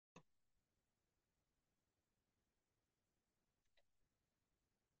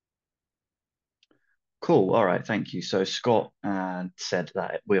Cool. All right. Thank you. So Scott said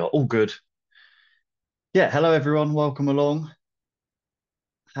that we are all good. Yeah. Hello, everyone. Welcome along.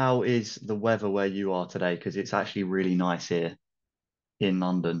 How is the weather where you are today? Because it's actually really nice here in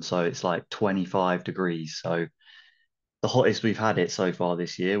London. So it's like 25 degrees. So the hottest we've had it so far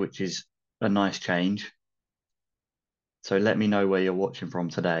this year, which is a nice change. So let me know where you're watching from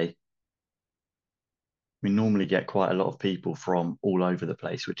today. We normally get quite a lot of people from all over the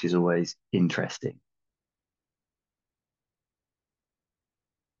place, which is always interesting.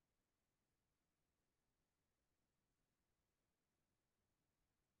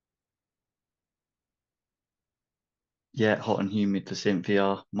 Yeah, hot and humid for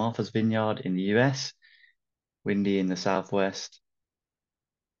Cynthia. Martha's Vineyard in the US, windy in the southwest.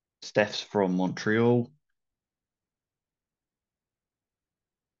 Steph's from Montreal.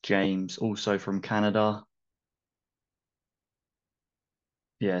 James also from Canada.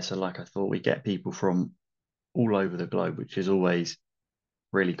 Yeah, so like I thought, we get people from all over the globe, which is always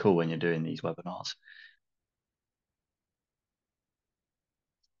really cool when you're doing these webinars.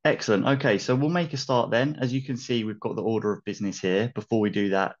 Excellent. Okay, so we'll make a start then. As you can see, we've got the order of business here. Before we do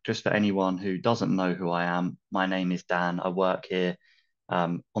that, just for anyone who doesn't know who I am, my name is Dan. I work here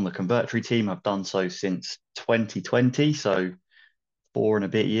on the Convertri team. I've done so since 2020, so 4 and a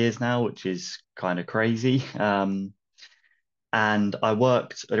bit years now, which is kind of crazy. And I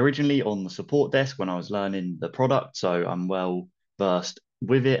worked originally on the support desk when I was learning the product, so I'm well versed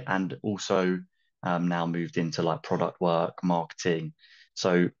with it, and also now moved into like product work, marketing.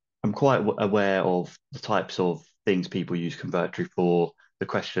 So I'm quite aware of the types of things people use Convertri for, the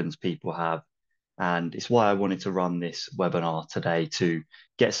questions people have, and it's why I wanted to run this webinar today to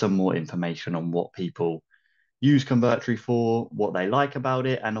get some more information on what people use Convertri for, what they like about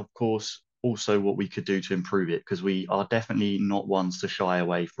it, and of course, also what we could do to improve it, because we are definitely not ones to shy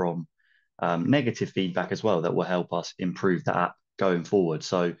away from negative feedback as well that will help us improve the app going forward.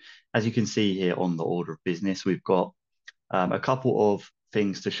 So, as you can see here on the order of business, we've got a couple of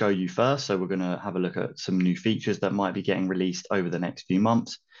things to show you first. So, we're going to have a look at some new features that might be getting released over the next few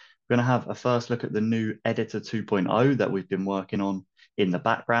months. We're going to have a first look at the new Editor 2.0 that we've been working on in the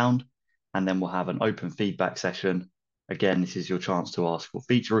background, and then we'll have an open feedback session. Again, this is your chance to ask for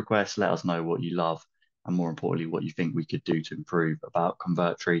feature requests, let us know what you love, and more importantly, what you think we could do to improve about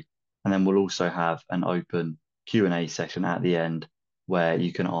Convertri. And then we'll also have an open Q&A session at the end where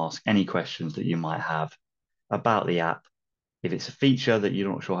you can ask any questions that you might have about the app. If it's a feature that you're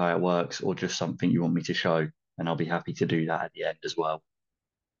not sure how it works or just something you want me to show, then I'll be happy to do that at the end as well.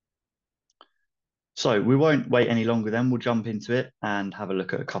 So we won't wait any longer then. We'll jump into it and have a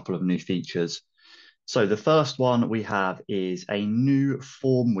look at a couple of new features. So the first one we have is a new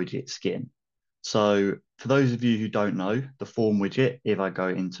form widget skin. So for those of you who don't know, the form widget, if I go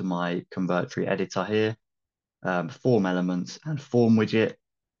into my Convertri editor here, form elements and form widget,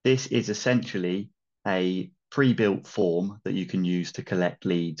 this is essentially a pre-built form that you can use to collect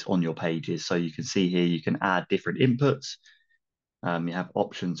leads on your pages. So you can see here, you can add different inputs. You have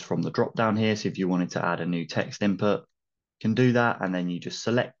options from the drop down here. So if you wanted to add a new text input, you can do that. And then you just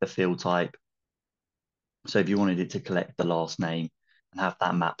select the field type. So if you wanted it to collect the last name and have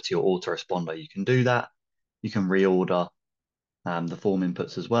that map to your autoresponder, you can do that. You can reorder the form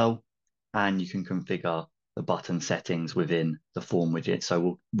inputs as well. And you can configure the button settings within the form widget.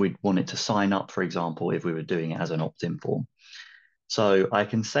 So we'd want it to sign up, for example, if we were doing it as an opt-in form. So I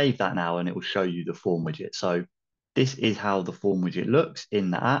can save that now and it will show you the form widget. So this is how the form widget looks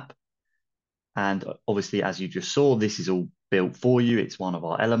in the app. And obviously, as you just saw, this is all built for you. It's one of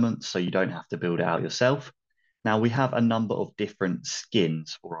our elements, so you don't have to build it out yourself. Now we have a number of different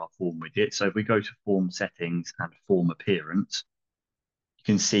skins for our form widget. So if we go to form settings and form appearance, you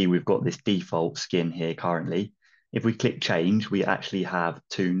can see we've got this default skin here currently. If we click change, we actually have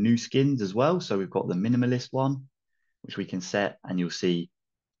two new skins as well. So we've got the minimalist one, which we can set, and you'll see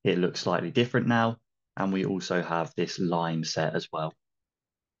it looks slightly different now. And we also have this lime set as well.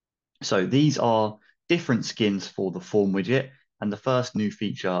 So these are different skins for the form widget. And the first new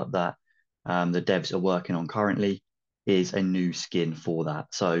feature that the devs are working on currently is a new skin for that.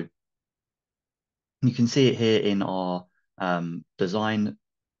 So you can see it here in our design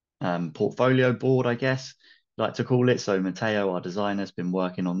portfolio board, I guess, I like to call it. So Matteo, our designer, has been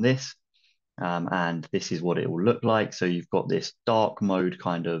working on this. And this is what it will look like. So you've got this dark mode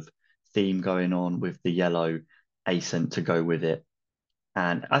kind of theme going on with the yellow accent to go with it.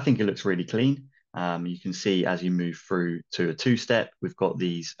 And I think it looks really clean. You can see as you move through to a two-step, we've got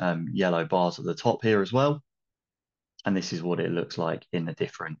these yellow bars at the top here as well. And this is what it looks like in the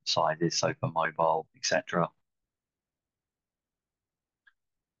different sizes, so for mobile, etc.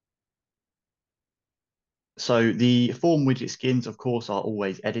 So the form widget skins, of course, are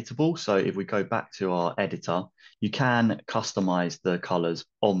always editable. So if we go back to our editor, you can customize the colors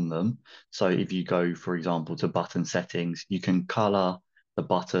on them. So if you go, for example, to button settings, you can color the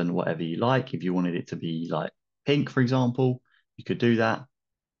button whatever you like. If you wanted it to be like pink, for example, you could do that.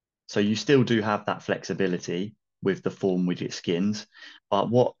 So you still do have that flexibility with the form widget skins, but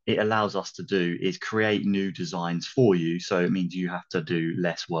what it allows us to do is create new designs for you. So it means you have to do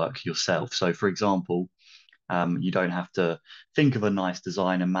less work yourself. So for example, you don't have to think of a nice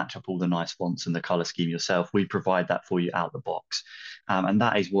design and match up all the nice fonts and the color scheme yourself. We provide that for you out the box. And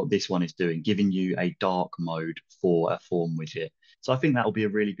that is what this one is doing, giving you a dark mode for a form widget. So I think that will be a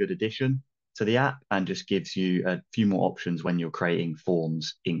really good addition to the app and just gives you a few more options when you're creating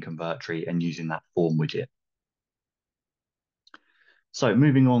forms in Convertri and using that form widget. So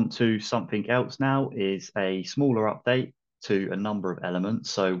moving on to something else now is a smaller update to a number of elements.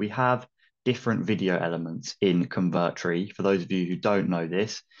 So we have different video elements in Convertri. For those of you who don't know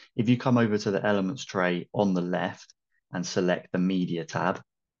this, if you come over to the elements tray on the left and select the media tab,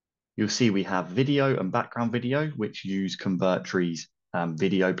 you'll see we have video and background video, which use Convertri's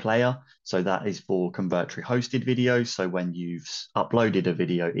video player. So that is for Convertri hosted videos. So when you've uploaded a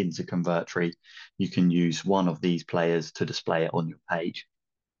video into Convertri, you can use one of these players to display it on your page.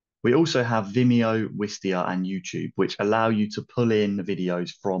 We also have Vimeo, Wistia, and YouTube, which allow you to pull in videos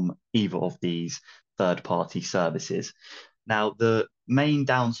from either of these third-party services. Now, the main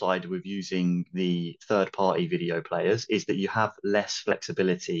downside with using the third-party video players is that you have less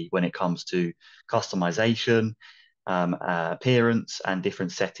flexibility when it comes to customization, appearance, and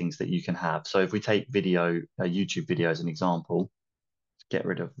different settings that you can have. So if we take YouTube video as an example, get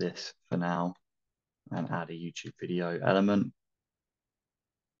rid of this for now and add a YouTube video element.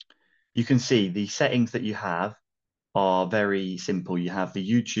 You can see the settings that you have are very simple. You have the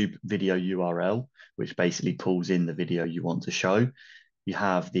YouTube video URL, which basically pulls in the video you want to show. You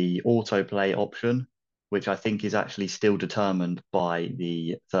have the autoplay option, which I think is actually still determined by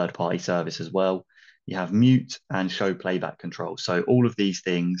the third-party service as well. You have mute and show playback control. So all of these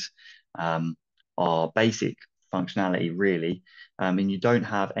things are basic functionality, really. And you don't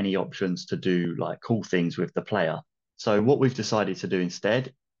have any options to do like cool things with the player. So what we've decided to do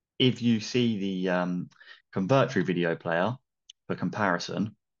instead, if you see the Convertri video player for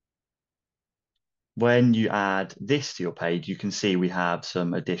comparison, when you add this to your page, you can see we have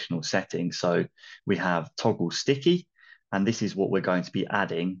some additional settings. So we have toggle sticky, and this is what we're going to be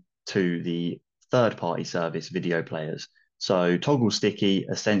adding to the third-party service video players. So toggle sticky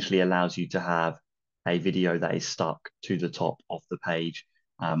essentially allows you to have a video that is stuck to the top of the page,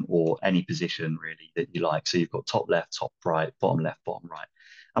 or any position really that you like. So you've got top left, top right, bottom left, bottom right.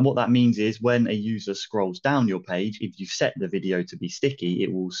 And what that means is when a user scrolls down your page, if you've set the video to be sticky,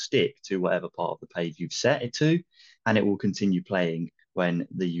 it will stick to whatever part of the page you've set it to, and it will continue playing when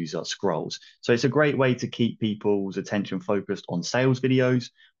the user scrolls. So it's a great way to keep people's attention focused on sales videos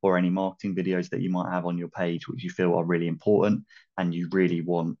or any marketing videos that you might have on your page, which you feel are really important and you really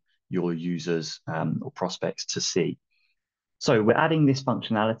want your users or prospects to see. So we're adding this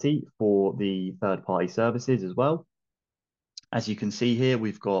functionality for the third-party services as well. As you can see here,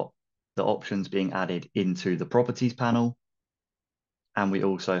 we've got the options being added into the properties panel. And we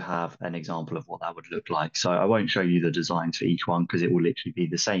also have an example of what that would look like. So I won't show you the designs for each one because it will literally be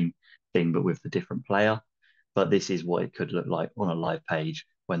the same thing, but with the different player. But this is what it could look like on a live page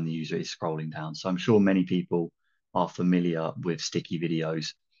when the user is scrolling down. So I'm sure many people are familiar with sticky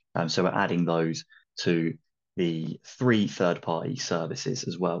videos. So we're adding those to the 3 third-party services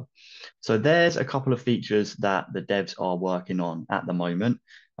as well. So there's a couple of features that the devs are working on at the moment,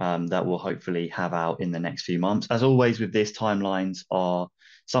 that we'll hopefully have out in the next few months. As always with this, timelines are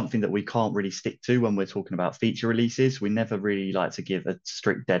something that we can't really stick to when we're talking about feature releases. We never really like to give a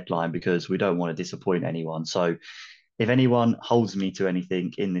strict deadline because we don't want to disappoint anyone. So if anyone holds me to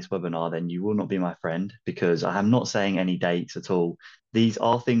anything in this webinar, then you will not be my friend because I am not saying any dates at all. These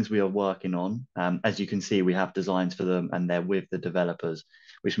are things we are working on. As you can see, we have designs for them and they're with the developers,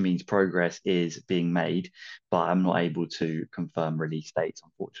 which means progress is being made, but I'm not able to confirm release dates,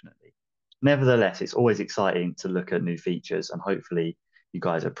 unfortunately. Nevertheless, it's always exciting to look at new features and hopefully you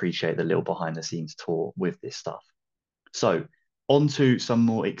guys appreciate the little behind the scenes tour with this stuff. So on to some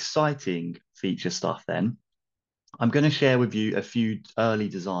more exciting feature stuff then. I'm going to share with you a few early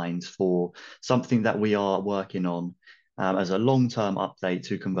designs for something that we are working on as a long-term update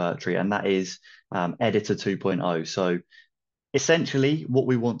to Convertri, and that is Editor 2.0. So Essentially, what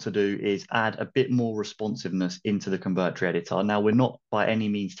we want to do is add a bit more responsiveness into the Convertri editor. Now, we're not by any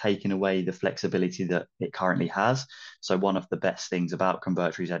means taking away the flexibility that it currently has. So one of the best things about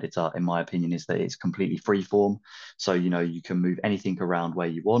Convertri's editor, in my opinion, is that it's completely freeform. So, you can move anything around where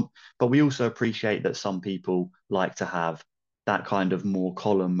you want. But we also appreciate that some people like to have that kind of more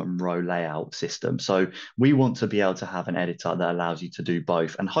column and row layout system. So we want to be able to have an editor that allows you to do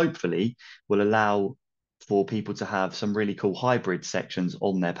both, and hopefully will allow for people to have some really cool hybrid sections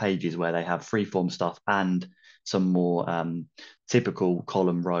on their pages where they have freeform stuff and some more typical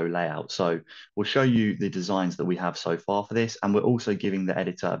column row layout. So we'll show you the designs that we have so far for this, and we're also giving the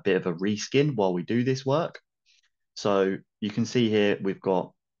editor a bit of a reskin while we do this work. So you can see here we've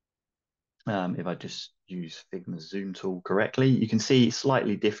got, if I just use Figma's zoom tool correctly, you can see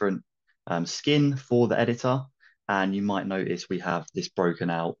slightly different skin for the editor. And you might notice we have this broken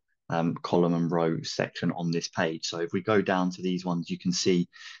out column and row section on this page. So if we go down to these ones, you can see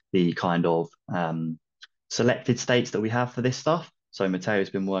the kind of selected states that we have for this stuff. So Matteo's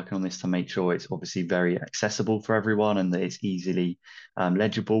been working on this to make sure it's obviously very accessible for everyone and that it's easily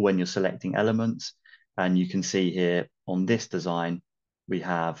legible when you're selecting elements. And you can see here on this design, we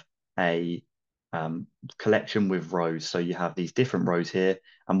have a collection with rows. So you have these different rows here.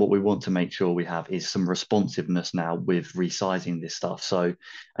 And what we want to make sure we have is some responsiveness now with resizing this stuff. So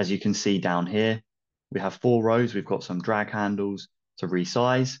as you can see down here, we have 4 rows. We've got some drag handles to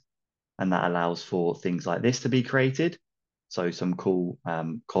resize, and that allows for things like this to be created. So some cool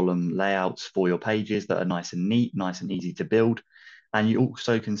column layouts for your pages that are nice and neat, nice and easy to build. And you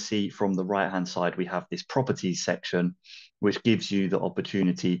also can see from the right-hand side, we have this properties section, which gives you the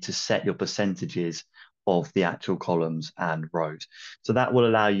opportunity to set your percentages of the actual columns and rows. So that will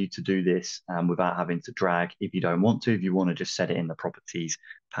allow you to do this without having to drag if you don't want to. If you want to just set it in the properties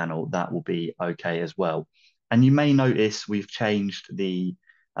panel, that will be okay as well. And you may notice we've changed the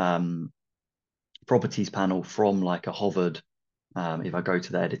properties panel from like a hovered. If I go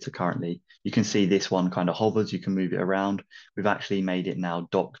to the editor currently, you can see this one kind of hovers, you can move it around. We've actually made it now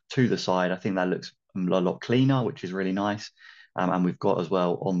docked to the side. I think that looks a lot cleaner, which is really nice. And we've got as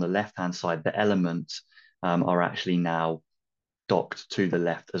well on the left-hand side, the elements are actually now docked to the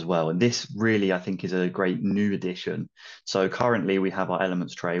left as well. And this really, I think, is a great new addition. So currently we have our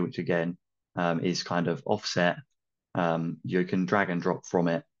elements tray, which again is kind of offset. You can drag and drop from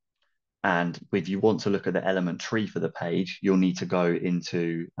it. And if you want to look at the element tree for the page, you'll need to go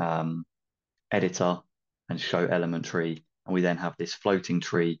into editor and show element tree. And we then have this floating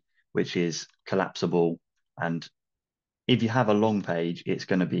tree, which is collapsible. And if you have a long page, it's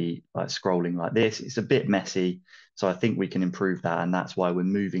going to be like scrolling like this. It's a bit messy. So I think we can improve that. And that's why we're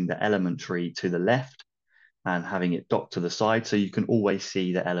moving the element tree to the left and having it docked to the side. So you can always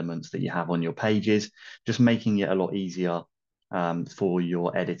see the elements that you have on your pages, just making it a lot easier for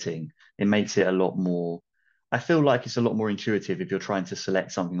your editing. It makes it a lot more, I feel like it's a lot more intuitive if you're trying to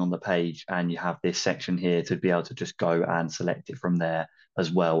select something on the page and you have this section here to be able to just go and select it from there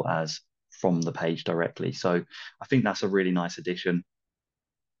as well as from the page directly. So I think that's a really nice addition.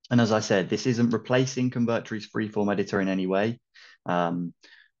 And as I said, this isn't replacing Convertri's freeform editor in any way.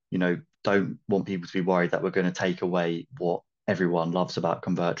 Don't want people to be worried that we're going to take away what everyone loves about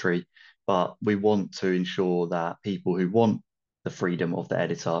Convertri, but we want to ensure that people who want the freedom of the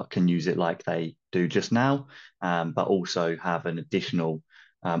editor can use it like they do just now, but also have an additional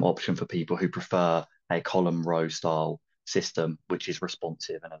option for people who prefer a column row style system, which is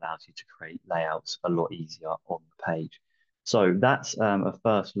responsive and allows you to create layouts a lot easier on the page. So that's a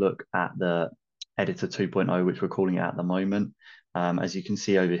first look at the editor 2.0, which we're calling it at the moment. As you can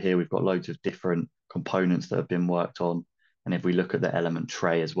see over here, we've got loads of different components that have been worked on. And if we look at the element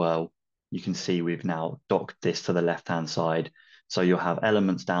tray as well, you can see we've now docked this to the left-hand side. So you'll have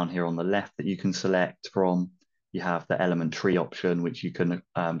elements down here on the left that you can select from. You have the element tree option, which you can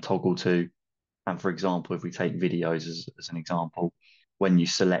toggle to. And for example, if we take videos as an example, when you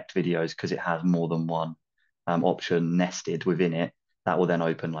select videos, because it has more than one option nested within it, that will then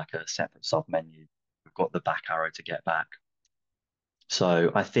open like a separate sub menu. We've got the back arrow to get back.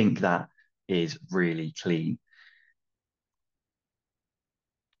 So I think that is really clean.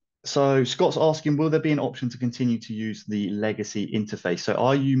 So Scott's asking, will there be an option to continue to use the legacy interface? So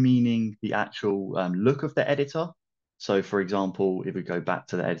are you meaning the actual look of the editor? So for example, if we go back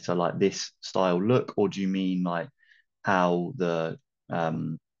to the editor like this style look, or do you mean like how the,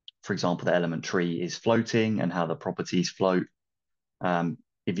 for example, the element tree is floating and how the properties float?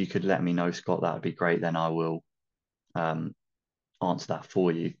 If you could let me know, Scott, that would be great. Then I will answer that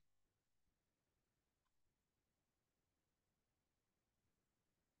for you.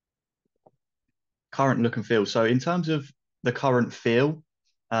 Current look and feel. So in terms of the current feel,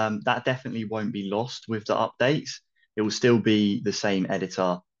 that definitely won't be lost with the updates. It will still be the same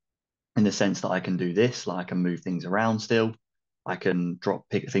editor in the sense that I can do this, like I can move things around still. I can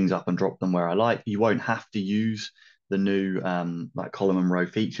pick things up and drop them where I like. You won't have to use the new like column and row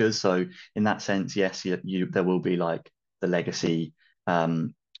features. So in that sense, yes, there will be like the legacy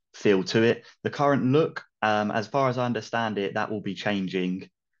um, feel to it. The current look, as far as I understand it, that will be changing.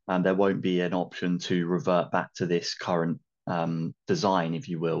 There won't be an option to revert back to this current design, if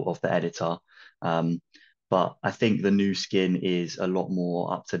you will, of the editor. Um, but I think the new skin is a lot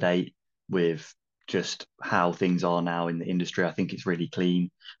more up to date with just how things are now in the industry. I think it's really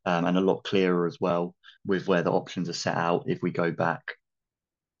clean and a lot clearer as well with where the options are set out. If we go back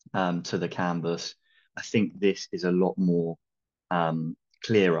to the canvas, I think this is a lot more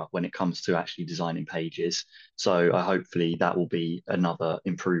clearer when it comes to actually designing pages. So hopefully that will be another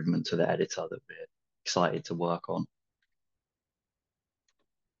improvement to the editor that we're excited to work on.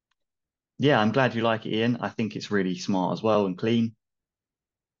 Yeah, I'm glad you like it, Ian. I think it's really smart as well and clean.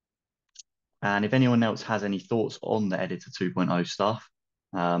 And if anyone else has any thoughts on the Editor 2.0 stuff,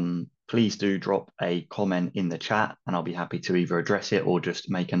 please do drop a comment in the chat and I'll be happy to either address it or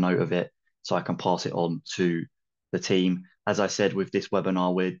just make a note of it so I can pass it on to the team. As I said with this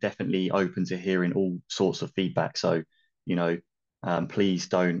webinar, we're definitely open to hearing all sorts of feedback. So, you know, please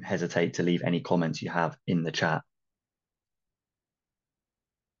don't hesitate to leave any comments you have in the chat.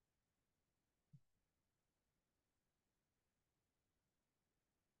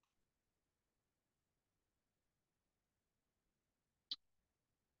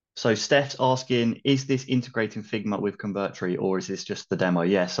 So Steph's asking, is this integrating Figma with Convertri or is this just the demo?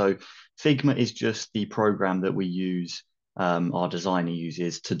 Yeah, so Figma is just the program that we use, our designer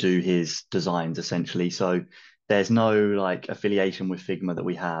uses to do his designs essentially. So there's no like affiliation with Figma that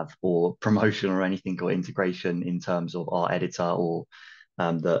we have or promotion or anything or integration in terms of our editor or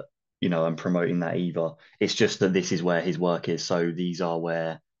that, you know, I'm promoting that either. It's just that this is where his work is. So these are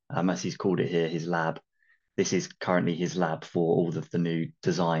where, as he's called it here, his lab, this is currently his lab for all of the new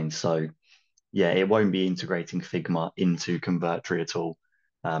designs. So yeah, it won't be integrating Figma into Convertri at all.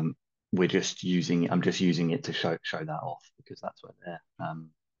 Um, I'm just using it to show that off because that's where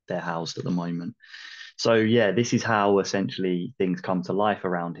they're housed at the moment. So yeah, this is how essentially things come to life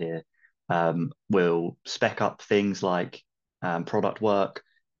around here. We'll spec up things like product work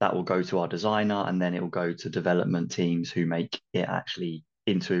that will go to our designer, and then it will go to development teams who make it actually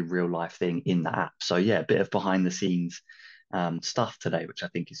into a real life thing in the app. So yeah, a bit of behind the scenes stuff today, which I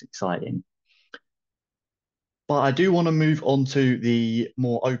think is exciting. But I do want to move on to the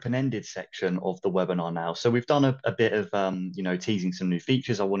more open-ended section of the webinar now. So we've done a bit of, you know, teasing some new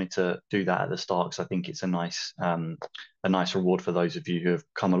features. I wanted to do that at the start because I think it's a nice reward for those of you who have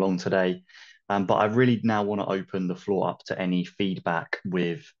come along today. But I really now want to open the floor up to any feedback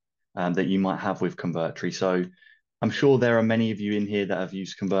with that you might have with Convertri. So I'm sure there are many of you in here that have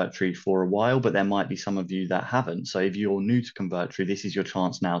used Convertri for a while, but there might be some of you that haven't. So if you're new to Convertri, this is your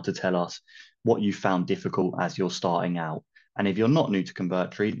chance now to tell us what you found difficult as you're starting out. And if you're not new to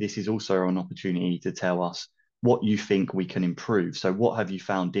Convertri, this is also an opportunity to tell us what you think we can improve. So what have you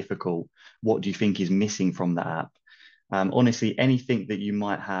found difficult? What do you think is missing from the app? Honestly, anything that you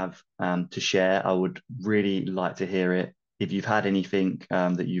might have to share, I would really like to hear it. If you've had anything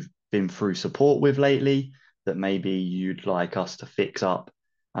that you've been through support with lately, that maybe you'd like us to fix up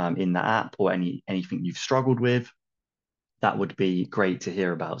in the app or anything you've struggled with, that would be great to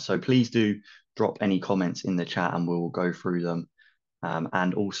hear about. So please do drop any comments in the chat and we'll go through them.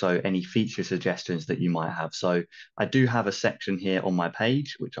 And also any feature suggestions that you might have. So I do have a section here on my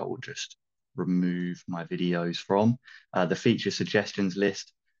page, which I will just remove my videos from, the feature suggestions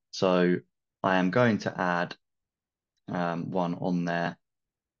list. So I am going to add one on there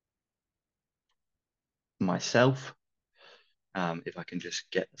myself. If I can just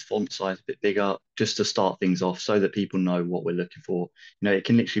get the font size a bit bigger, just to start things off so that people know what we're looking for. You know, it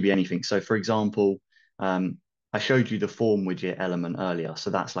can literally be anything. So for example, I showed you the form widget element earlier.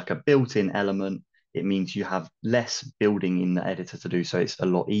 So that's like a built-in element. It means you have less building in the editor to do. So it's a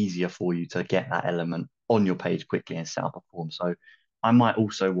lot easier for you to get that element on your page quickly and set up a form. So I might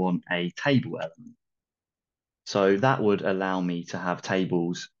also want a table element. So that would allow me to have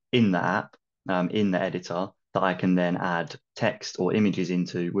tables in the app, in the editor, that I can then add text or images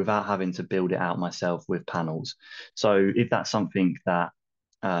into without having to build it out myself with panels. So if that's something that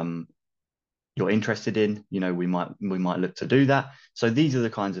you're interested in, you know, we might look to do that. So these are the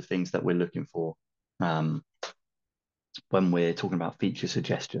kinds of things that we're looking for when we're talking about feature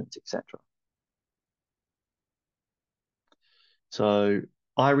suggestions, etc. So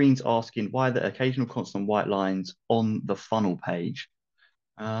Irene's asking why the occasional constant white lines on the funnel page.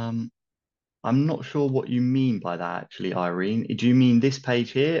 Um, I'm not sure what you mean by that, actually, Irene. Do you mean this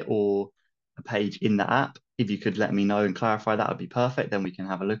page here or a page in the app? If you could let me know and clarify, that would be perfect. Then we can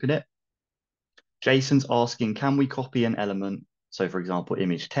have a look at it. Jason's asking, can we copy an element, so for example,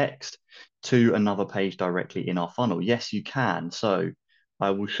 image text, to another page directly in our funnel? Yes, you can. So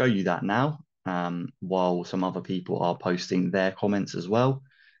I will show you that now, while some other people are posting their comments as well.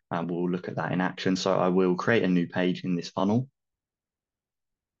 And we'll look at that in action. So I will create a new page in this funnel.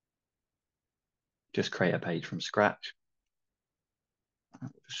 Just create a page from scratch.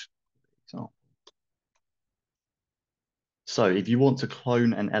 So if you want to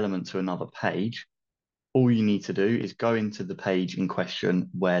clone an element to another page, all you need to do is go into the page in question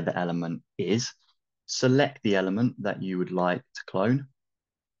where the element is, select the element that you would like to clone.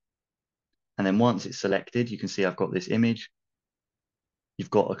 And then once it's selected, you can see I've got this image. You've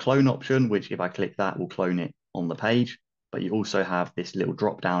got a clone option, which if I click that will clone it on the page, but you also have this little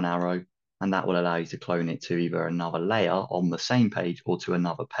drop down arrow, and that will allow you to clone it to either another layer on the same page or to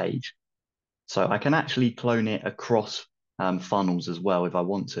another page. So I can actually clone it across funnels as well if I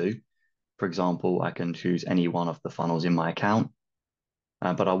want to. For example, I can choose any one of the funnels in my account,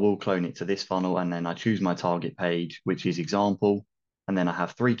 but I will clone it to this funnel, and then I choose my target page, which is example. And then I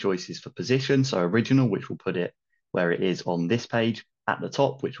have three choices for position. So original, which will put it where it is on this page, at the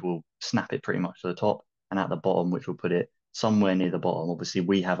top, which will snap it pretty much to the top, and at the bottom, which will put it somewhere near the bottom. Obviously,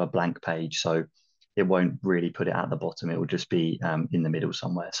 we have a blank page, so it won't really put it at the bottom. It will just be in the middle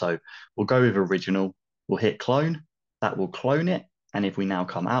somewhere. So we'll go with original. We'll hit clone. That will clone it. And if we now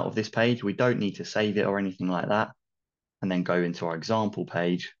come out of this page, we don't need to save it or anything like that, and then go into our example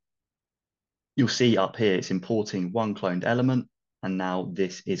page. You'll see up here, it's importing one cloned element, and now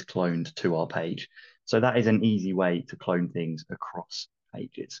this is cloned to our page. So that is an easy way to clone things across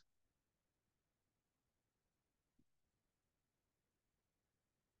pages.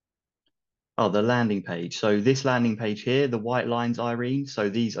 Oh, the landing page. So this landing page here, the white lines, Irene. So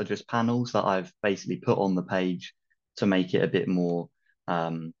these are just panels that I've basically put on the page to make it a bit more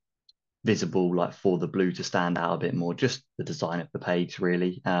visible, like for the blue to stand out a bit more, just the design of the page,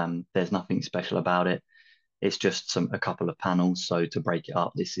 really. There's nothing special about it. It's just a couple of panels. So to break it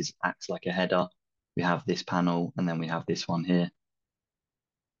up, this is acts like a header. We have this panel, and then we have this one here.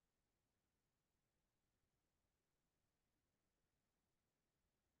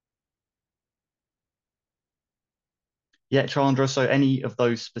 Yeah, Chandra. So any of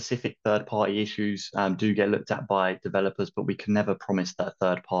those specific third-party issues do get looked at by developers, but we can never promise that a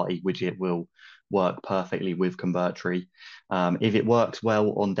third-party widget will work perfectly with Convertri. If it works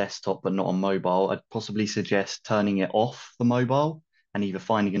well on desktop but not on mobile, I'd possibly suggest turning it off for mobile and either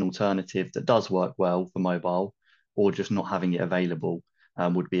finding an alternative that does work well for mobile, or just not having it available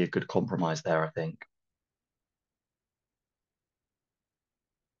would be a good compromise there, I think.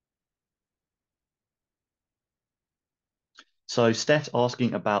 So Steph's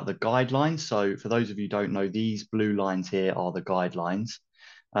asking about the guidelines. So for those of you who don't know, these blue lines here are the guidelines.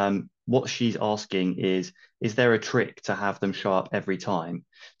 What she's asking is there a trick to have them show up every time?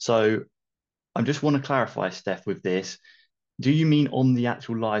 So I just want to clarify, Steph, with this. Do you mean on the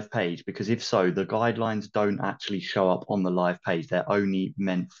actual live page? Because if so, the guidelines don't actually show up on the live page. They're only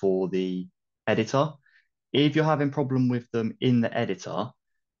meant for the editor. If you're having problem with them in the editor,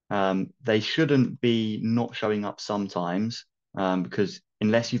 they shouldn't be not showing up sometimes, because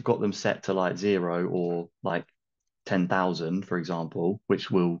unless you've got them set to like 0 or like 10,000, for example,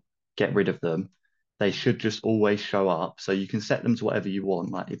 which will get rid of them, they should just always show up. So you can set them to whatever you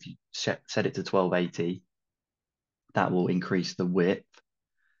want. Like if you set it to 1280, that will increase the width.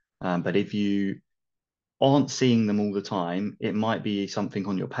 But if you aren't seeing them all the time, it might be something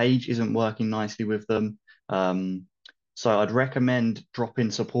on your page isn't working nicely with them. Um, so I'd recommend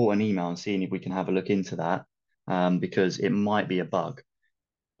dropping support an email and seeing if we can have a look into that, because it might be a bug.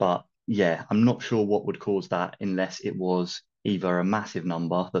 But yeah, I'm not sure what would cause that unless it was either a massive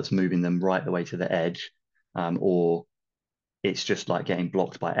number that's moving them right the way to the edge, or it's just like getting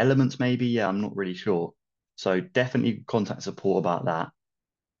blocked by elements, maybe. Yeah, I'm not really sure. So definitely contact support about that.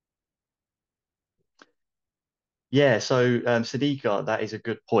 Yeah, so Sadiqa, that is a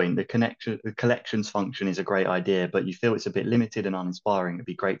good point. The collections function is a great idea, but you feel it's a bit limited and uninspiring. It'd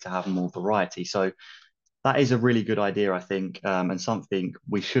be great to have more variety. So that is a really good idea, I think, and something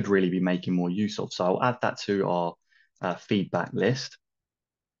we should really be making more use of. So I'll add that to our feedback list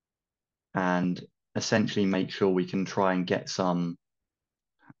and essentially make sure we can try and get some.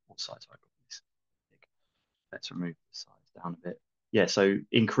 What size have I got this? Let's remove the size down a bit. Yeah, so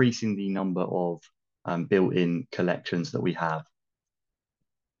increasing the number of built-in collections that we have.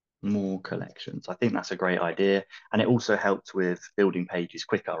 More collections. I think that's a great idea. And it also helps with building pages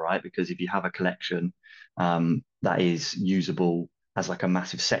quicker, right? Because if you have a collection that is usable as like a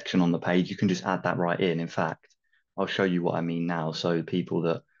massive section on the page, you can just add that right in. In fact, I'll show you what I mean now. So people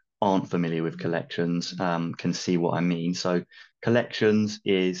that aren't familiar with collections can see what I mean. So collections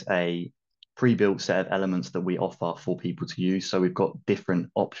is a pre-built set of elements that we offer for people to use. So we've got different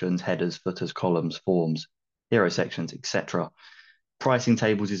options, headers, footers, columns, forms, hero sections, etc. Pricing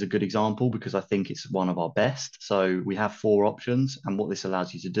tables is a good example because I think it's one of our best. So we have four options, and what this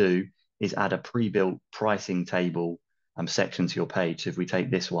allows you to do is add a pre-built pricing table section to your page. So if we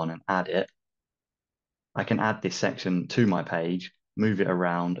take this one and add it, I can add this section to my page, move it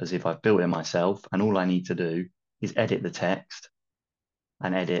around as if I've built it myself, and all I need to do is edit the text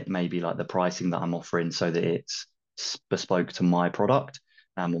and edit maybe like the pricing that I'm offering so that it's bespoke to my product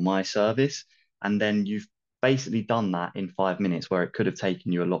or my service. And then you've basically done that in 5 minutes where it could have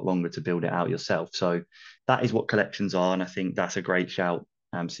taken you a lot longer to build it out yourself. So that is what collections are. And I think that's a great shout,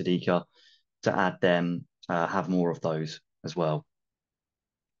 Siddiqa, to add them, have more of those as well.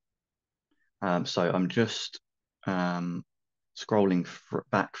 So I'm just scrolling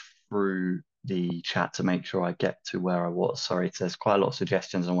back through the chat to make sure I get to where I was. Sorry, there's quite a lot of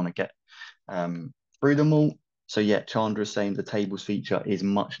suggestions. I want to get through them all. So yeah, Chandra is saying the tables feature is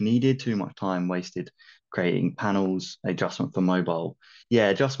much needed, too much time wasted creating panels, adjustment for mobile. Yeah,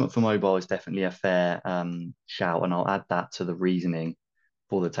 adjustment for mobile is definitely a fair shout, and I'll add that to the reasoning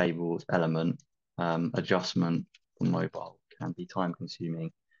for the tables element. Adjustment for mobile can be time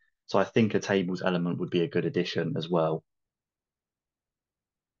consuming. So I think a tables element would be a good addition as well.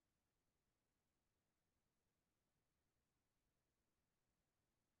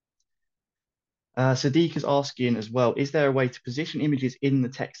 Sadiq is asking as well, is there a way to position images in the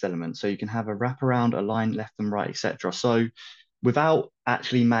text element so you can have a wraparound, a line left and right, etc.? So without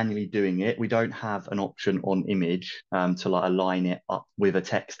actually manually doing it, we don't have an option on image to like align it up with a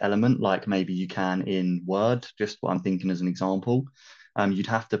text element like maybe you can in Word, just what I'm thinking as an example. You'd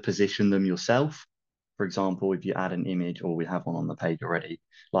have to position them yourself. For example, if you add an image, or we have one on the page already,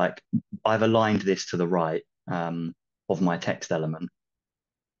 like I've aligned this to the right of my text element,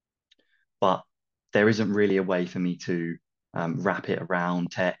 but there isn't really a way for me to wrap it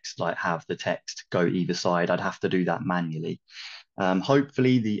around text, like have the text go either side. I'd have to do that manually.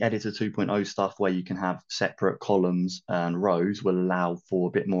 Hopefully, the Editor 2.0 stuff where you can have separate columns and rows will allow for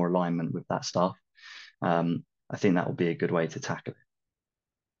a bit more alignment with that stuff. I think that will be a good way to tackle it.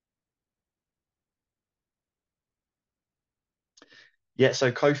 Yeah,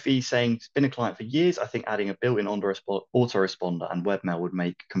 so Kofi saying it's been a client for years. I think adding a built-in autoresponder and webmail would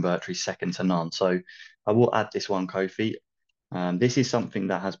make Convertri second to none. So I will add this one, Kofi. This is something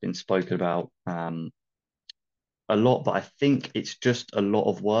that has been spoken about a lot, but I think it's just a lot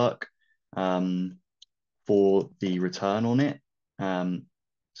of work for the return on it. Um,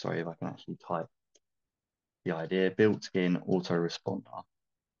 sorry if I can actually type the idea, built-in autoresponder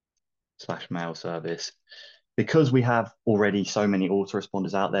slash mail service. Because we have already so many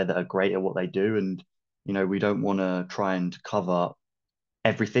autoresponders out there that are great at what they do, and we don't want to try and cover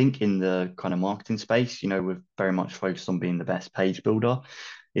everything in the kind of marketing space. We're very much focused on being the best page builder,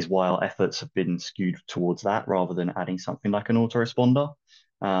 is why our efforts have been skewed towards that rather than adding something like an autoresponder.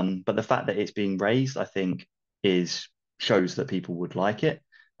 But the fact that it's being raised, I think, is shows that people would like it.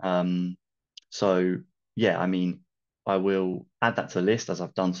 So yeah, I mean, I will add that to the list as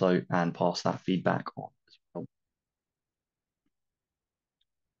I've done so and pass that feedback on as well.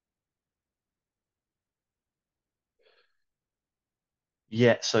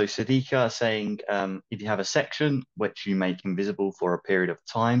 Yeah, so Sadika saying if you have a section which you make invisible for a period of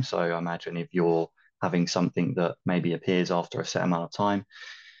time, so I imagine if you're having something that maybe appears after a set amount of time,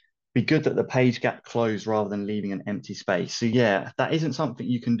 be good that the page gap closed rather than leaving an empty space. So yeah, that isn't something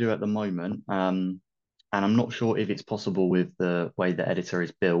you can do at the moment. And I'm not sure if it's possible with the way the editor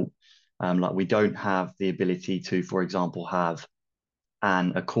is built. Like we don't have the ability to, for example, have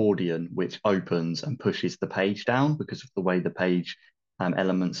an accordion which opens and pushes the page down because of the way the page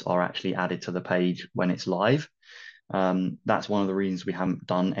elements are actually added to the page when it's live. That's one of the reasons we haven't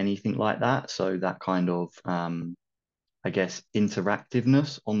done anything like that. So that kind of, I guess,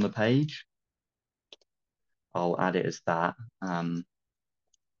 interactiveness on the page, I'll add it as that.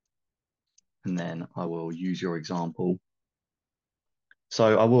 And then I will use your example.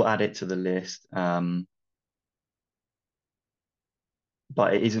 So I will add it to the list. But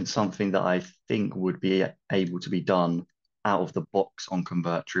it isn't something that I think would be able to be done out of the box on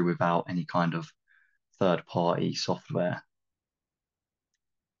Convertri without any kind of third-party software.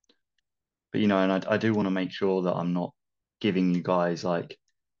 But and I do want to make sure that I'm not giving you guys like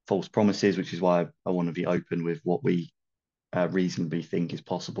false promises, which is why I want to be open with what we reasonably think is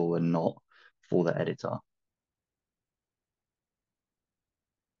possible and not for the editor.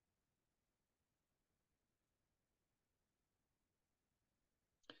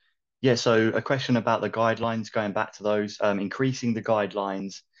 Yeah, so a question about the guidelines, going back to those, increasing the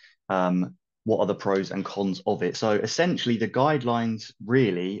guidelines, what are the pros and cons of it? So essentially, the guidelines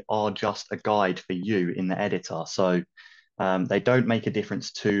really are just a guide for you in the editor. So they don't make a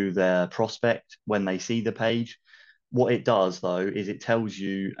difference to the prospect when they see the page. What it does, though, is it tells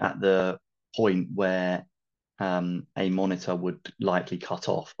you at the point where a monitor would likely cut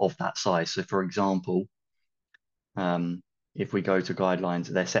off of that size. So, for example, um, if we go to guidelines,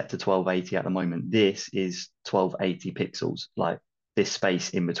 they're set to 1280 at the moment. This is 1280 pixels, like this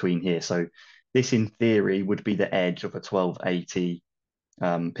space in between here. So this, in theory, would be the edge of a 1280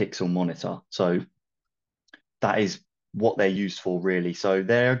 pixel monitor. So that is what they're used for, really. So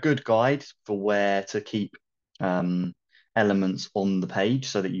they're a good guide for where to keep um, elements on the page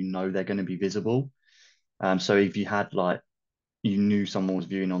so that you know they're going to be visible. So if you had like you knew someone was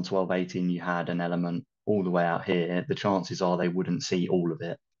viewing on 1280 and you had an element all the way out here, the chances are they wouldn't see all of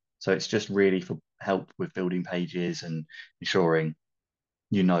it. So it's just really for help with building pages and ensuring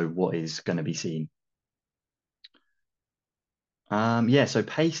you know what is going to be seen. Yeah, so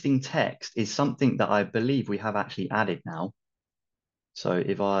pasting text is something that I believe we have actually added now. So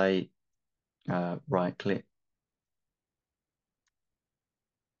if I right click,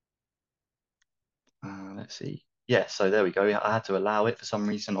 let's see. Yeah, so there we go. I had to allow it for some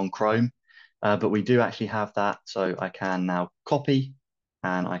reason on Chrome, but we do actually have that. So I can now copy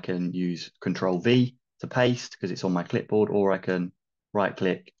and I can use Control V to paste because it's on my clipboard, or I can right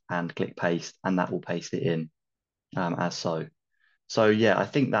click and click paste and that will paste it in as so. So yeah, I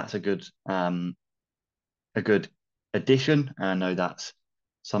think that's a good addition. I know that's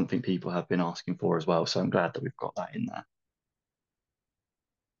something people have been asking for as well. So I'm glad that we've got that in there.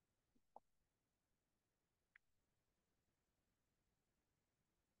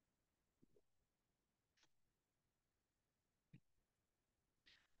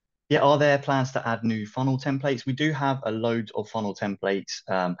 Yeah, are there plans to add new funnel templates? We do have a load of funnel templates,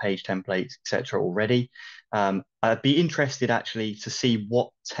 page templates, etc. already. I'd be interested actually to see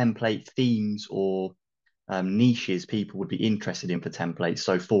what template themes or niches people would be interested in for templates.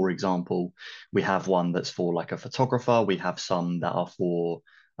 So, for example, we have one that's for like a photographer. We have some that are for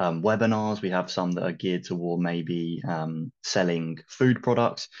webinars. We have some that are geared toward maybe selling food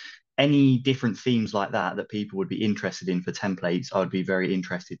products. Any different themes like that that people would be interested in for templates, I would be very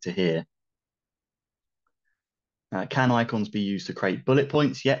interested to hear. Can icons be used to create bullet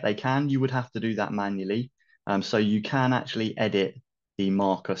points? Yeah, they can. You would have to do that manually. So you can actually edit the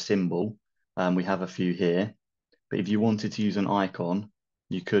marker symbol. We have a few here. But if you wanted to use an icon,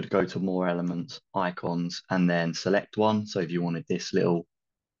 you could go to more elements, icons, and then select one. So if you wanted this little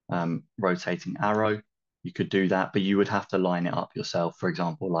rotating arrow, you could do that, but you would have to line it up yourself, for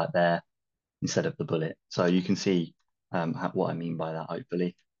example, like there instead of the bullet. So you can see what I mean by that,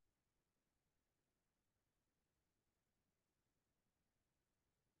 hopefully.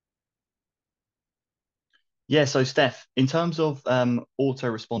 Yeah, so Steph, in terms of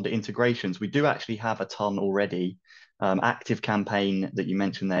autoresponder integrations, we do actually have a ton already. Active Campaign that you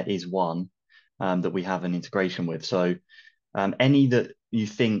mentioned there is one that we have an integration with. So any that you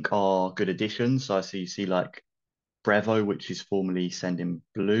think are good additions, so I see you see like Brevo, which is formerly Sending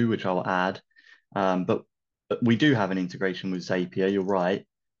Blue, which I'll add. But we do have an integration with Zapier, you're right.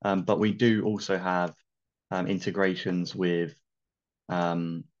 But we do also have integrations with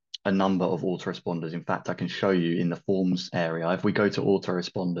um, a number of autoresponders. In fact, I can show you in the forms area. If we go to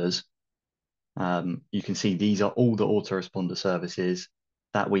autoresponders, you can see these are all the autoresponder services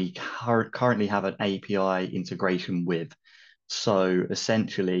that we currently have an API integration with. So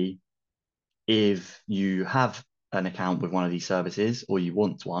essentially, if you have an account with one of these services or you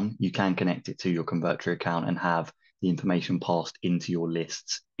want one, you can connect it to your Convertri account and have the information passed into your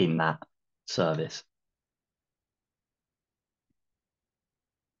lists in that service.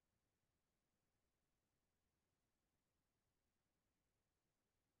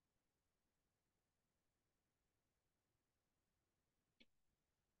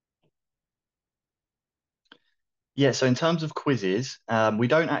 Yeah, so in terms of quizzes, we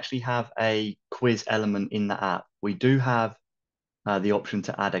don't actually have a quiz element in the app. We do have the option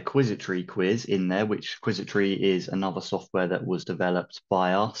to add a Quizitry quiz in there, which Quizitry is another software that was developed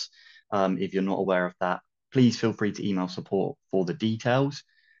by us. If you're not aware of that, please feel free to email support for the details.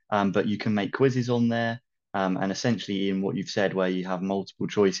 But you can make quizzes on there. And essentially, in what you've said, where you have multiple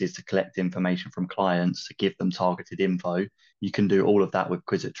choices to collect information from clients to give them targeted info, you can do all of that with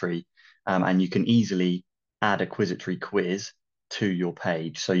Quisitry. And you can easily add a Quisitry quiz to your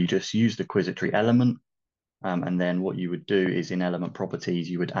page. So you just use the Quisitry element. And then what you would do is in element properties,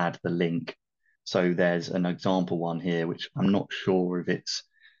 you would add the link. So there's an example one here, which I'm not sure if it's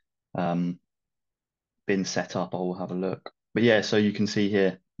um, been set up. I will have a look. But yeah, so you can see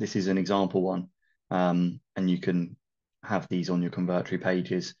here, this is an example one. And you can have these on your Convertri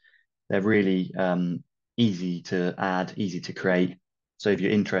pages. They're really easy to add, easy to create. So if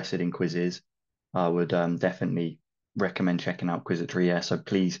you're interested in quizzes, I would definitely recommend checking out Quizitry. Yeah, so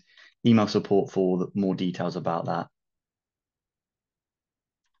please email support for more details about that.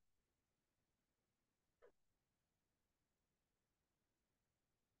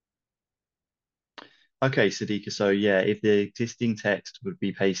 Okay, Sadiqa. So yeah, if the existing text would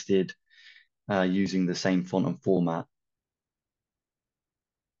be pasted using the same font and format.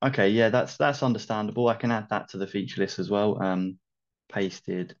 Okay, yeah, that's understandable. I can add that to the feature list as well.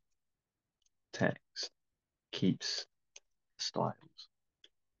 Pasted text keeps styles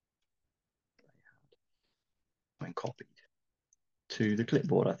when copied to the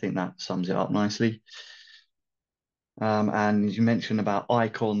clipboard. I think that sums it up nicely. And you mentioned about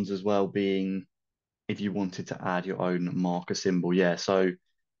icons as well being if you wanted to add your own marker symbol. Yeah, so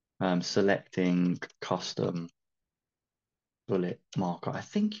selecting custom bullet marker. I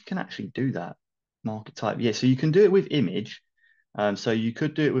think you can actually do that. Marker type. Yeah, so you can do it with image. So you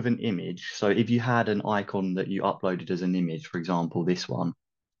could do it with an image. So if you had an icon that you uploaded as an image, for example, this one,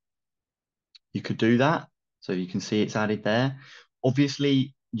 you could do that. So you can see it's added there.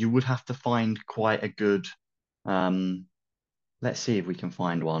 Obviously, you would have to find quite a good, let's see if we can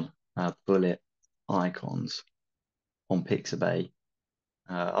find one, bullet icons on Pixabay.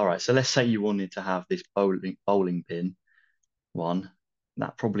 All right, so let's say you wanted to have this bowling pin one.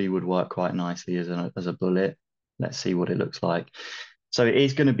 That probably would work quite nicely as a bullet. Let's see what it looks like. So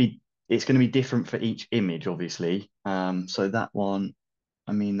it's going to be different for each image, obviously. So that one,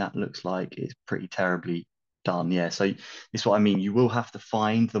 I mean, that looks like it's pretty terribly done. Yeah. So this is what I mean. You will have to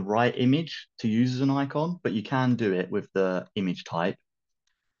find the right image to use as an icon, but you can do it with the image type.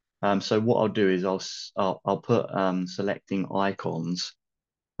 So what I'll do is I'll put selecting icons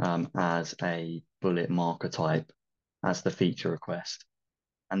as a bullet marker type as the feature request.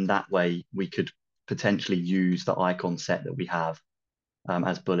 And that way we could potentially use the icon set that we have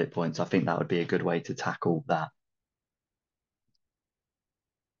as bullet points. I think that would be a good way to tackle that.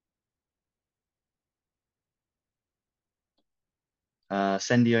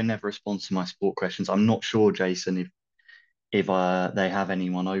 Sendio never responds to my sport questions. I'm not sure, Jason, if they have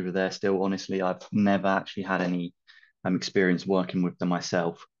anyone over there still. Honestly, I've never actually had any experience working with them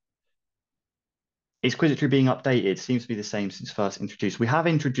myself. Is Quizitry being updated? Seems to be the same since first introduced. We have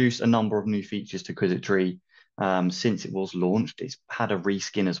introduced a number of new features to Quizitry since it was launched. It's had a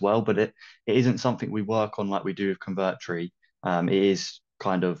reskin as well, but it isn't something we work on like we do with Convertri. It is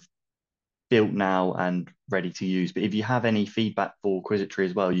kind of built now and ready to use. But if you have any feedback for Quizitry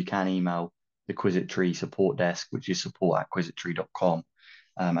as well, you can email the Quizitry support desk, which is support@quizitry.com,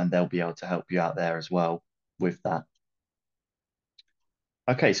 and they'll be able to help you out there as well with that.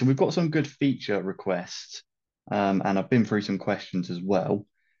 Okay, so we've got some good feature requests, and I've been through some questions as well.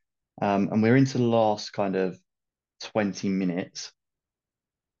 And we're into the last kind of 20 minutes.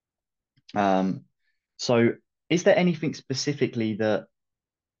 So is there anything specifically that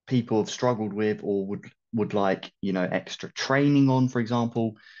people have struggled with or would like, extra training on, for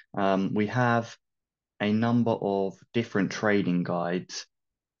example? We have a number of different training guides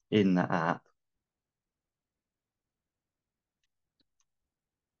in the app.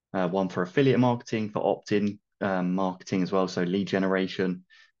 One for affiliate marketing, for opt-in marketing as well, so lead generation,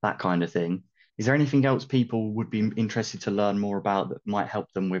 that kind of thing. Is there anything else people would be interested to learn more about that might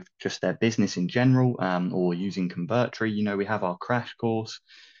help them with just their business in general, or using Convertri? We have our crash course.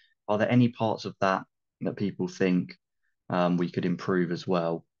 Are there any parts of that that people think we could improve as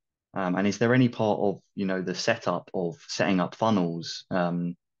well? And is there any part of, the setup of setting up funnels,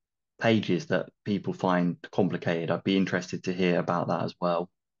 pages that people find complicated? I'd be interested to hear about that as well.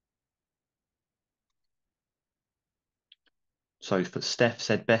 So for Steph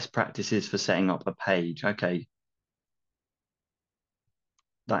said best practices for setting up a page. Okay,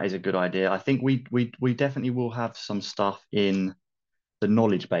 that is a good idea. I think we definitely will have some stuff in the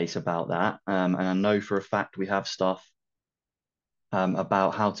knowledge base about that. And I know for a fact we have stuff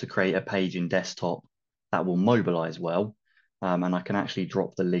about how to create a page in desktop that will mobilize well. And I can actually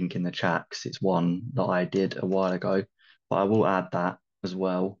drop the link in the chat because it's one that I did a while ago, but I will add that as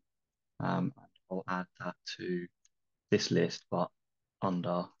well. I'll add that to this list, but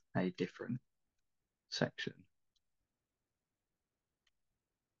under a different section.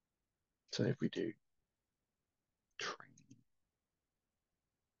 So if we do training,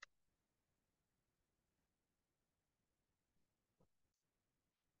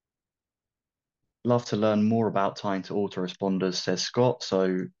 love to learn more about tying to autoresponders, says Scott.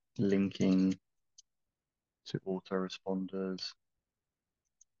 So linking to autoresponders.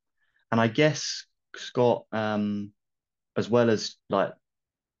 And I guess, Scott, as well as like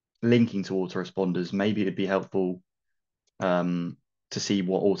linking to autoresponders, maybe it'd be helpful um, to see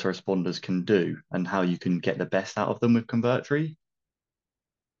what autoresponders can do and how you can get the best out of them with Convertri.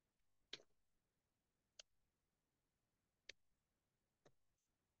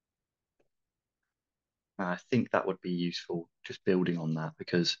 I think that would be useful just building on that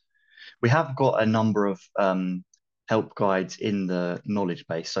because we have got a number of help guides in the knowledge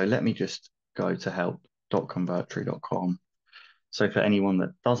base. So let me just go to help.convertri.com. So for anyone that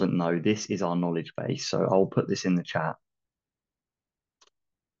doesn't know, this is our knowledge base. So I'll put this in the chat.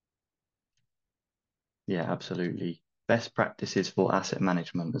 Yeah, absolutely. Best practices for asset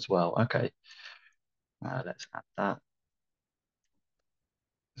management as well. Okay, let's add that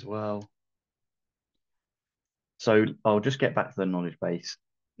as well. So I'll just get back to the knowledge base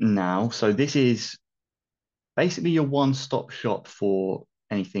now. So this is basically your one-stop shop for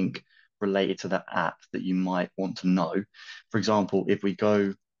anything related to the app that you might want to know. For example, if we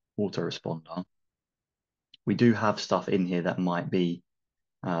go autoresponder, we do have stuff in here that might be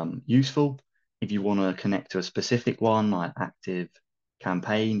useful. If you want to connect to a specific one, like active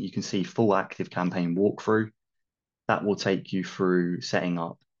campaign, you can see full active campaign walkthrough. That will take you through setting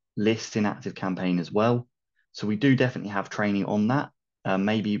up lists in active campaign as well. So we do definitely have training on that.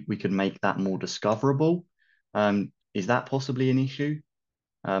 Maybe we could make that more discoverable. Is that possibly an issue?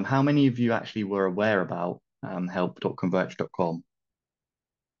 How many of you actually were aware about help.converge.com?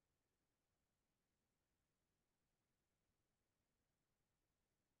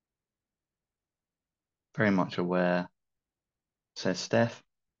 Very much aware, says Steph.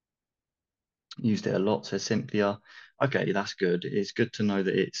 Used it a lot, says Cynthia. Okay, that's good. It's good to know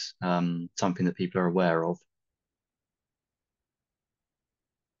that it's something that people are aware of.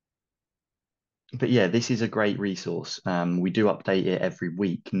 But yeah, this is a great resource. We do update it every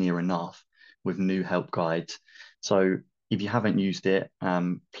week, near enough, with new help guides. So if you haven't used it,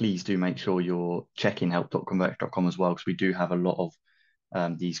 please do make sure you're checking help.converge.com as well, because we do have a lot of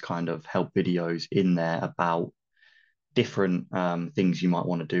these kind of help videos in there about different things you might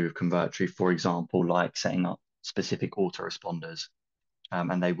want to do with Convertri, for example, like setting up specific autoresponders,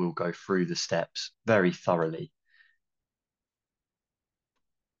 and they will go through the steps very thoroughly.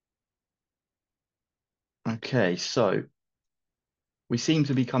 Okay, so we seem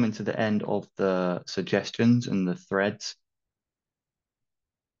to be coming to the end of the suggestions and the threads.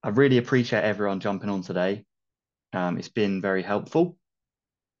 I really appreciate everyone jumping on today. It's been very helpful.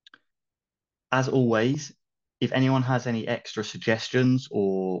 As always, if anyone has any extra suggestions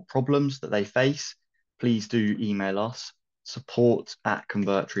or problems that they face, please do email us,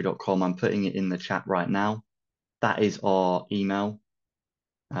 support@convertri.com. I'm putting it in the chat right now. That is our email.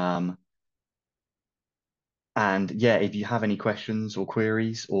 And yeah, if you have any questions or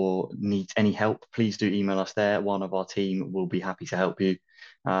queries or need any help, please do email us there. One of our team will be happy to help you.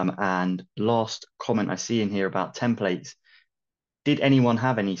 And last comment I see in here about templates. Did anyone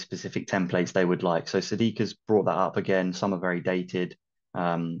have any specific templates they would like? So Sadiq has brought that up again. Some are very dated,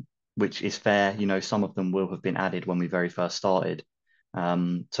 which is fair. You know, some of them will have been added when we very first started.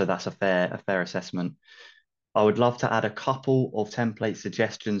 So that's a fair assessment. I would love to add a couple of template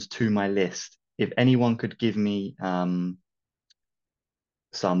suggestions to my list. If anyone could give me some,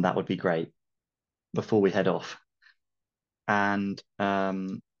 that would be great before we head off. And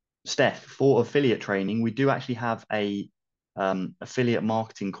Steph, for affiliate training, we do actually have a affiliate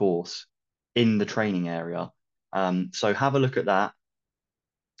marketing course in the training area. So have a look at that.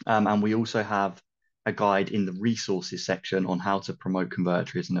 And we also have a guide in the resources section on how to promote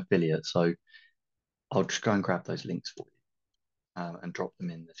Convertri as an affiliate. So I'll just go and grab those links for you and drop them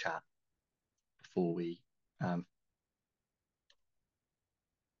in the chat before we um,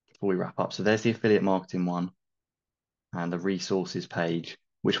 wrap up. So there's the affiliate marketing one and the resources page,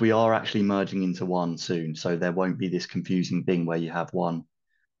 which we are actually merging into one soon. So there won't be this confusing thing where you have one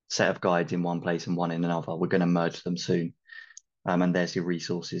set of guides in one place and one in another. We're going to merge them soon. And there's your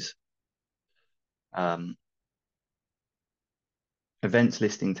resources. Um, events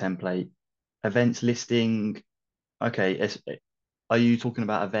listing template. Events listing. Okay. Are you talking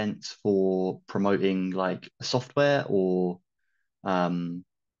about events for promoting like software or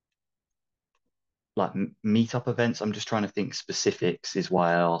like meetup events. I'm just trying to think specifics is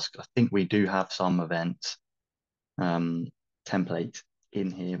why I asked. I think we do have some events um, template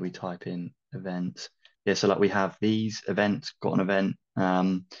in here. We type in events. Yeah, so like we have these events, got an event.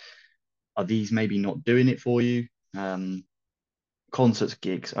 Are these maybe not doing it for you? Concerts,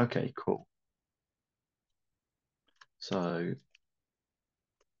 gigs. Okay, cool. So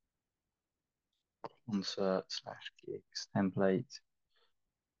concert slash gigs template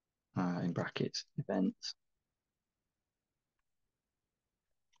in brackets events.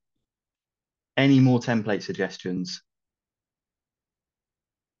 Any more template suggestions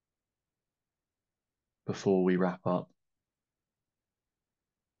before we wrap up?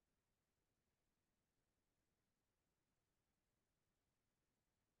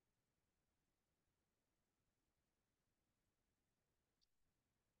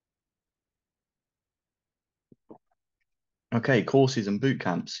 Okay, courses and boot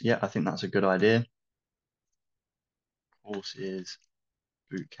camps. Yeah, I think that's a good idea. Courses,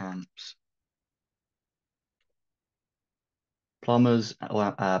 boot camps, plumbers,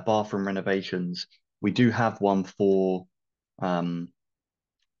 bathroom renovations. We do have one for um,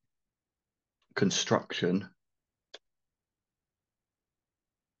 construction.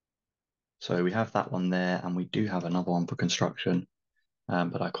 So we have that one there, and we do have another one for construction,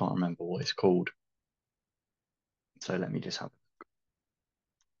 but I can't remember what it's called. So let me just have,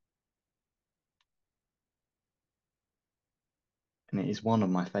 and it is one of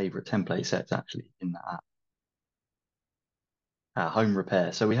my favorite template sets actually in that app. Home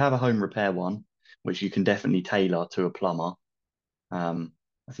repair. So we have a home repair one, which you can definitely tailor to a plumber. Um,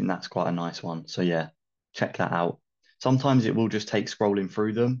 I think that's quite a nice one. So yeah, check that out. Sometimes it will just take scrolling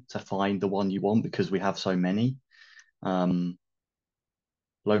through them to find the one you want because we have so many. Um,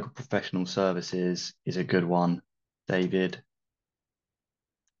 local professional services is a good one. David,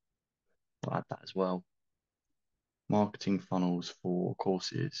 I'll add that as well. Marketing funnels for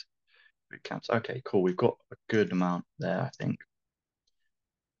courses, boot camps. Okay, cool. We've got a good amount there, I think.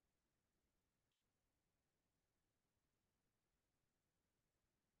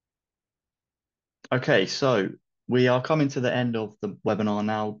 Okay, so we are coming to the end of the webinar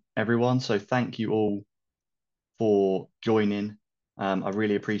now, everyone. So thank you all for joining. I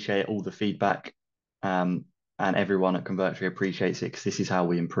really appreciate all the feedback, um, and everyone at Convertri appreciates it because this is how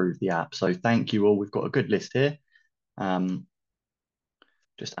we improve the app. So thank you all. We've got a good list here. Um,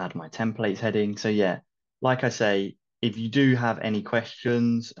 just add my templates heading. So yeah, like I say, if you do have any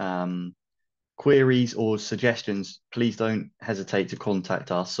questions, queries or suggestions, please don't hesitate to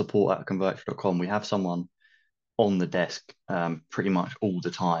contact us, support@convertri.com. We have someone on the desk pretty much all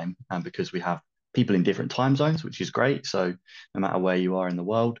the time, and because we have people in different time zones, which is great. So no matter where you are in the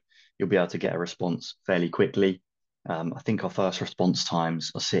world, you'll be able to get a response fairly quickly. I think our first response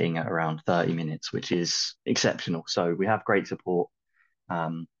times are sitting at around 30 minutes, which is exceptional. So we have great support.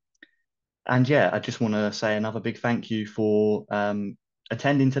 Um, and yeah, I just want to say another big thank you for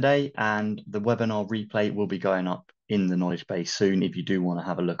attending today. And the webinar replay will be going up in the knowledge base soon. If you do want to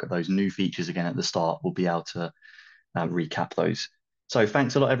have a look at those new features again at the start, we'll be able to recap those. So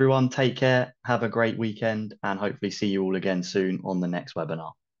thanks a lot, everyone. Take care. Have a great weekend and hopefully see you all again soon on the next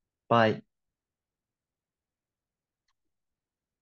webinar. Bye.